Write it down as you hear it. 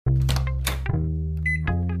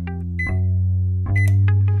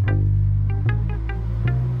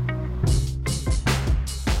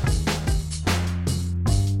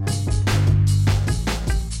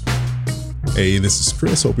Hey, this is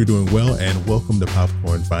Chris. Hope you're doing well, and welcome to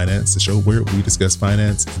Popcorn Finance, the show where we discuss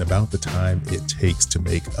finance and about the time it takes to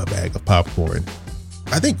make a bag of popcorn.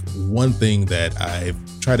 I think one thing that I've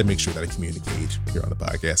tried to make sure that I communicate here on the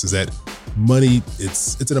podcast is that money,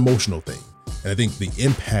 it's an emotional thing. And I think the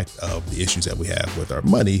impact of the issues that we have with our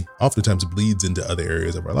money oftentimes bleeds into other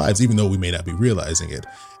areas of our lives, even though we may not be realizing it.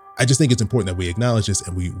 I just think it's important that we acknowledge this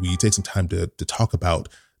and we take some time to talk about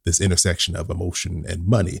this intersection of emotion and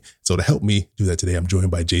money. So to help me do that today, I'm joined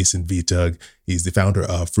by Jason Vitug. He's the founder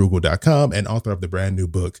of Frugal.com and author of the brand new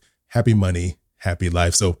book, Happy Money, Happy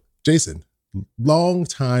Life. So Jason, long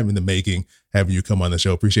time in the making having you come on the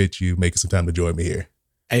show. Appreciate you making some time to join me here.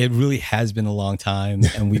 It really has been a long time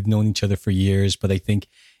and we've known each other for years, but I think it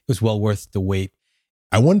was well worth the wait.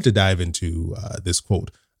 I wanted to dive into this quote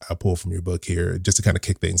I pulled from your book here just to kind of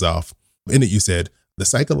kick things off. In it, you said, "The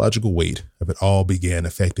psychological weight of it all began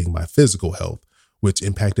affecting my physical health, which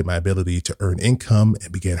impacted my ability to earn income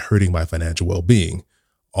and began hurting my financial well-being.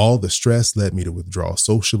 All the stress led me to withdraw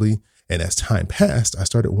socially. And as time passed, I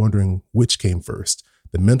started wondering which came first,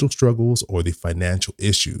 the mental struggles or the financial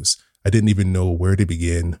issues. I didn't even know where to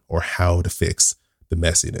begin or how to fix the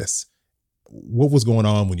messiness." What was going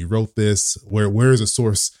on when you wrote this? Where is the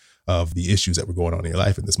source of the issues that were going on in your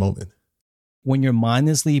life in this moment? When you're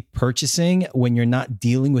mindlessly purchasing, when you're not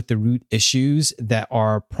dealing with the root issues that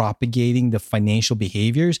are propagating the financial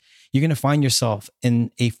behaviors, you're going to find yourself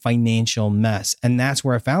in a financial mess. And that's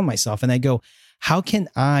where I found myself. And I go, how can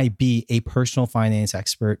I be a personal finance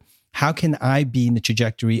expert? How can I be in the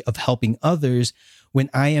trajectory of helping others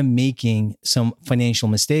when I am making some financial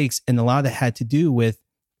mistakes? And a lot of that had to do with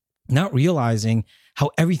not realizing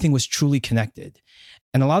how everything was truly connected.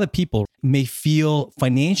 And a lot of people may feel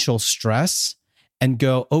financial stress and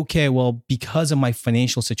go, okay, well, because of my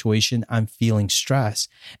financial situation, I'm feeling stress.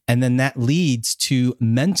 And then that leads to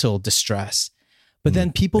mental distress. But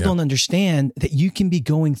then people don't understand that you can be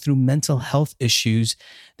going through mental health issues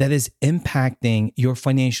that is impacting your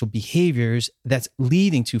financial behaviors that's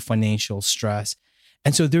leading to financial stress.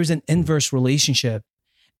 And so there's an inverse relationship.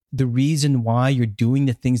 The reason why you're doing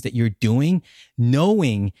the things that you're doing,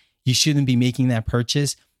 knowing you shouldn't be making that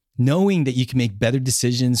purchase, knowing that you can make better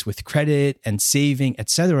decisions with credit and saving,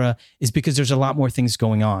 etc., is because there's a lot more things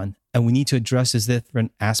going on. And we need to address these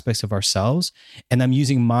different aspects of ourselves. And I'm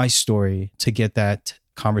using my story to get that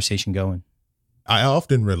conversation going. I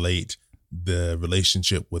often relate the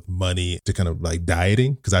relationship with money to kind of like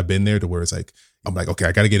dieting, because I've been there to where it's like, I'm like, okay,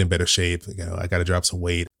 I got to get in better shape. I got to drop some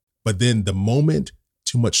weight. But then the moment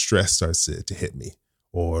too much stress starts to hit me,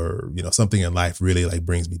 or, something in life really like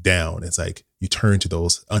brings me down, it's like you turn to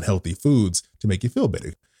those unhealthy foods to make you feel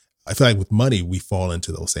better. I feel like with money, we fall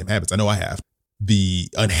into those same habits. I know I have. The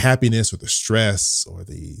unhappiness or the stress or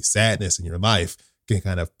the sadness in your life can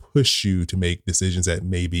kind of push you to make decisions that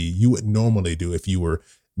maybe you would normally do if you were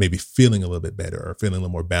maybe feeling a little bit better or feeling a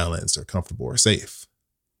little more balanced or comfortable or safe.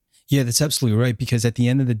 Yeah, that's absolutely right. Because at the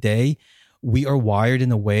end of the day, we are wired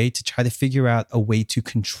in a way to try to figure out a way to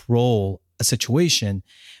control a situation.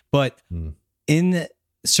 But in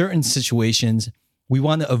certain situations, we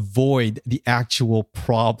want to avoid the actual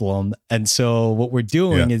problem. And so what we're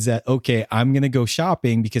doing is that, okay, I'm going to go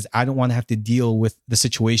shopping because I don't want to have to deal with the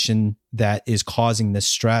situation that is causing this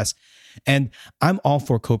stress. And I'm all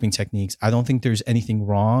for coping techniques. I don't think there's anything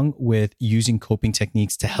wrong with using coping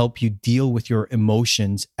techniques to help you deal with your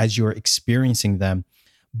emotions as you're experiencing them.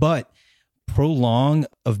 But prolong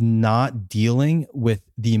of not dealing with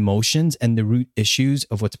the emotions and the root issues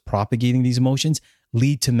of what's propagating these emotions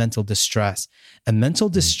lead to mental distress. And mental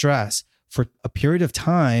distress for a period of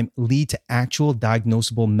time lead to actual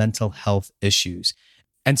diagnosable mental health issues.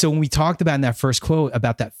 And so when we talked about in that first quote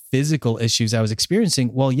about that physical issues I was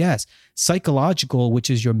experiencing, well, yes, psychological, which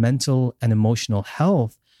is your mental and emotional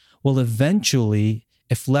health, will eventually,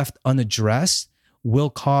 if left unaddressed, will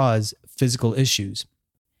cause physical issues.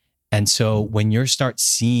 And so when you start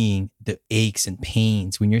seeing the aches and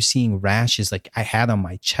pains, when you're seeing rashes like I had on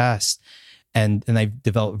my chest, and I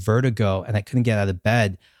developed vertigo and I couldn't get out of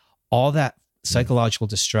bed, all that psychological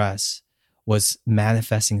distress was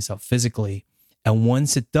manifesting itself physically. And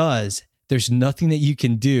once it does, there's nothing that you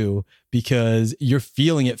can do because you're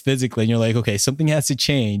feeling it physically and you're like, okay, something has to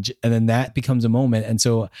change. And then that becomes a moment. And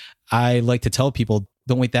so I like to tell people,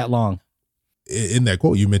 don't wait that long. In that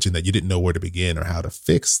quote, you mentioned that you didn't know where to begin or how to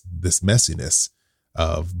fix this messiness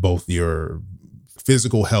of both your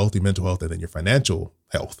physical health, your mental health, and then your financial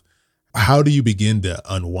health. How do you begin to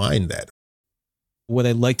unwind that? What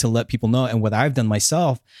I'd like to let people know, and what I've done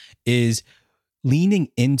myself, is leaning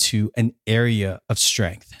into an area of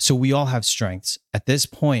strength. So we all have strengths. At this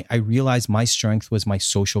point, I realized my strength was my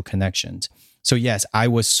social connections. So yes, I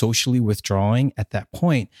was socially withdrawing at that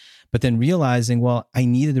point, but then realizing, well, I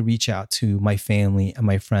needed to reach out to my family and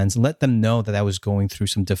my friends, let them know that I was going through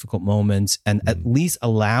some difficult moments, and at least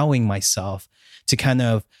allowing myself to kind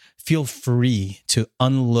of feel free to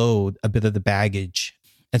unload a bit of the baggage.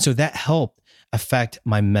 And so that helped affect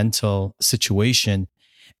my mental situation.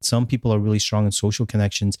 Some people are really strong in social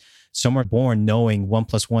connections. Some are born knowing 1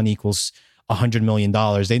 + 1 = $100 million.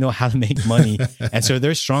 They know how to make money. And so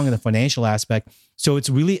they're strong in the financial aspect. So it's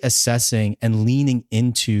really assessing and leaning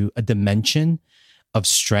into a dimension of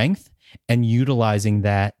strength and utilizing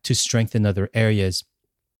that to strengthen other areas.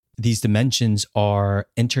 These dimensions are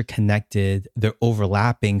interconnected, they're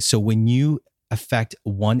overlapping. So when you affect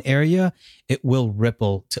one area, it will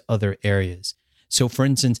ripple to other areas. So for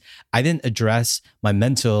instance, I didn't address my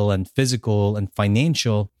mental and physical and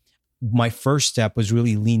financial. My first step was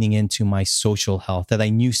really leaning into my social health that I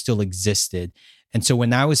knew still existed. And so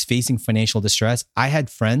when I was facing financial distress, I had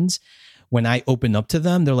friends, when I opened up to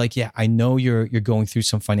them, they're like, yeah, I know you're going through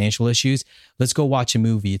some financial issues. Let's go watch a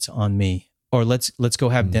movie. It's on me. Or let's go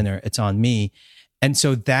have dinner. It's on me. And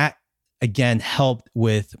so that, again, helped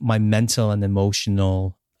with my mental and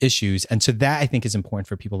emotional issues. And so that, I think, is important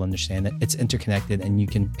for people to understand that it's interconnected and you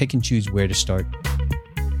can pick and choose where to start.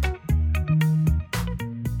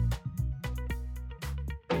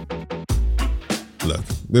 Look,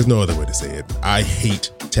 there's no other way to say it. I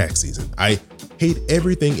hate tax season. I hate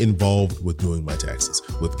everything involved with doing my taxes,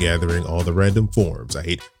 with gathering all the random forms. I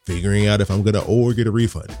hate figuring out if I'm going to owe or get a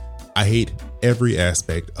refund. I hate every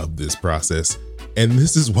aspect of this process, and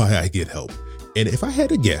this is why I get help. And if I had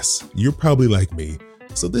to guess, you're probably like me.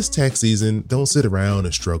 So this tax season, don't sit around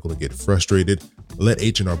and struggle and get frustrated. Let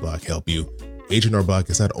H&R Block help you. H&R Block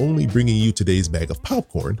is not only bringing you today's bag of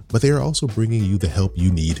popcorn, but they are also bringing you the help you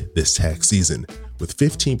need this tax season with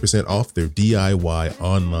 15% off their DIY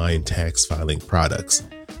online tax filing products.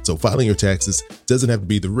 So filing your taxes doesn't have to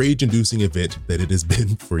be the rage-inducing event that it has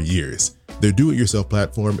been for years. Their do-it-yourself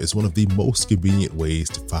platform is one of the most convenient ways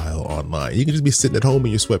to file online. You can just be sitting at home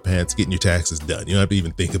in your sweatpants getting your taxes done. You don't have to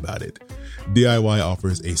even think about it. DIY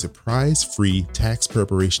offers a surprise-free tax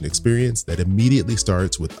preparation experience that immediately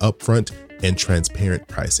starts with upfront and transparent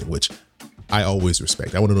pricing, which I always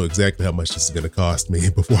respect. I want to know exactly how much this is going to cost me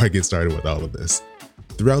before I get started with all of this.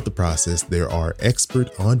 Throughout the process, there are expert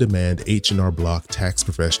on-demand H&R Block tax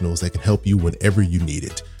professionals that can help you whenever you need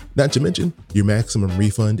it. Not to mention, your maximum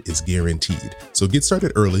refund is guaranteed. So get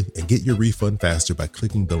started early and get your refund faster by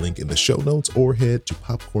clicking the link in the show notes or head to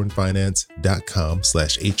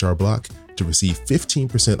popcornfinance.com/HRBlock to receive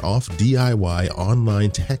 15% off DIY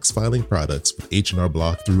online tax filing products with H&R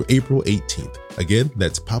Block through April 18th. Again,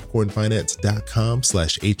 that's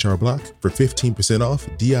popcornfinance.com/HRBlock for 15% off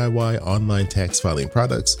DIY online tax filing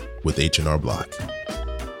products with H&R Block.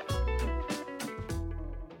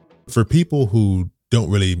 For people who don't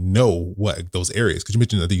really know what those areas, because you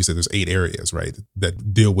mentioned, I think you said there's 8 areas, right,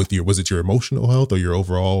 that deal with was it your emotional health or your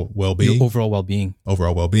overall well-being? Your overall well-being.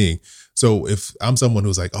 Overall well-being. So if I'm someone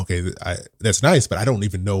who's like, okay, that's nice, but I don't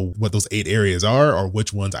even know what those 8 areas are or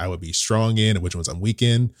which ones I would be strong in and which ones I'm weak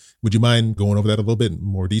in, would you mind going over that a little bit in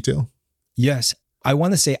more detail? Yes. I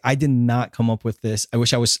want to say I did not come up with this. I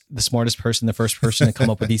wish I was the smartest person, the first person to come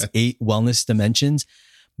up with these 8 wellness dimensions.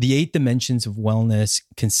 The 8 dimensions of wellness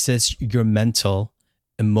consist your mental,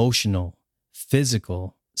 emotional,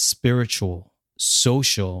 physical, spiritual,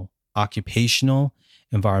 social, occupational,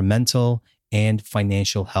 environmental, and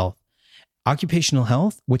financial health. Occupational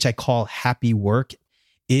health, which I call happy work,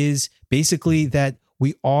 is basically that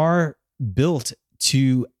we are built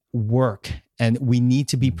to work and we need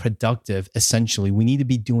to be productive. Essentially, we need to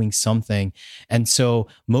be doing something. And so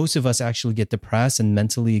most of us actually get depressed and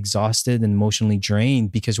mentally exhausted and emotionally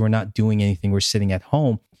drained because we're not doing anything. We're sitting at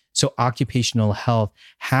home. So occupational health,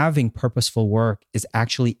 having purposeful work is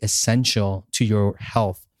actually essential to your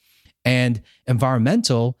health. And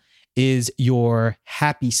environmental is your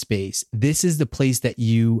happy space. This is the place that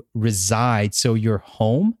you reside. So your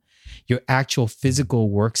home, your actual physical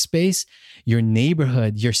workspace, your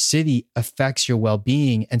neighborhood, your city affects your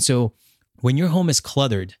well-being. And so when your home is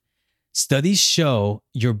cluttered, studies show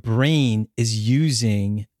your brain is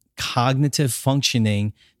using cognitive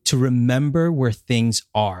functioning to remember where things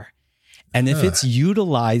are. And if it's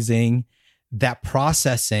utilizing that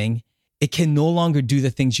processing, it can no longer do the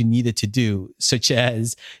things you need it to do, such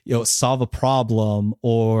as, solve a problem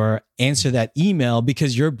or answer that email,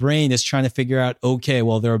 because your brain is trying to figure out, okay,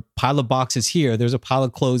 well, there are a pile of boxes here. There's a pile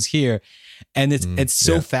of clothes here. And it's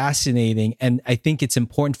so fascinating. And I think it's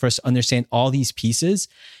important for us to understand all these pieces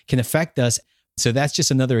can affect us. So that's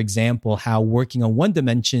just another example how working on one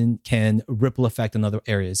dimension can ripple effect in other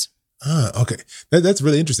areas. Okay. That's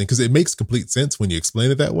really interesting because it makes complete sense when you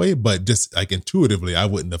explain it that way. But just like intuitively, I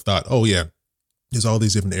wouldn't have thought, oh, yeah, there's all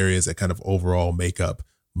these different areas that kind of overall make up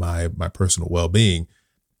my personal well-being.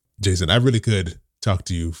 Jason, I really could talk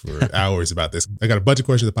to you for hours about this. I got a bunch of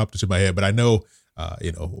questions that popped into my head, but I know,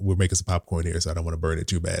 we're making some popcorn here, so I don't want to burn it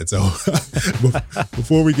too bad. So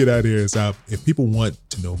before we get out of here, stop. If people want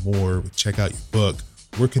to know more, check out your book,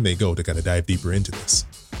 where can they go to kind of dive deeper into this?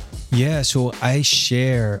 Yeah, so I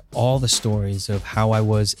share all the stories of how I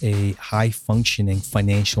was a high functioning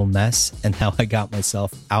financial mess and how I got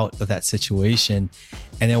myself out of that situation.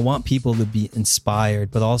 And I want people to be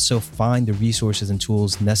inspired, but also find the resources and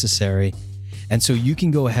tools necessary. And so you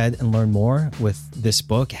can go ahead and learn more with this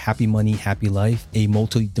book, Happy Money, Happy Life, a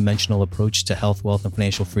multidimensional approach to health, wealth, and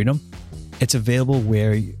financial freedom. It's available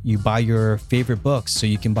where you buy your favorite books. So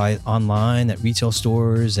you can buy it online at retail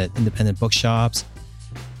stores, at independent bookshops.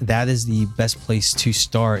 That is the best place to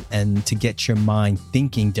start and to get your mind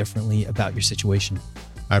thinking differently about your situation.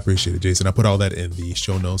 I appreciate it, Jason. I put all that in the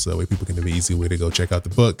show notes so that way people can have an easy way to go check out the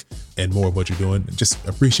book and more of what you're doing. Just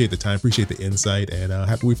appreciate the time, appreciate the insight, and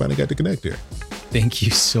happy we finally got to connect here. Thank you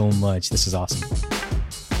so much. This is awesome.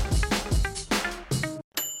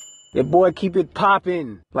 Your boy keep it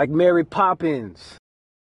poppin' like Mary Poppins.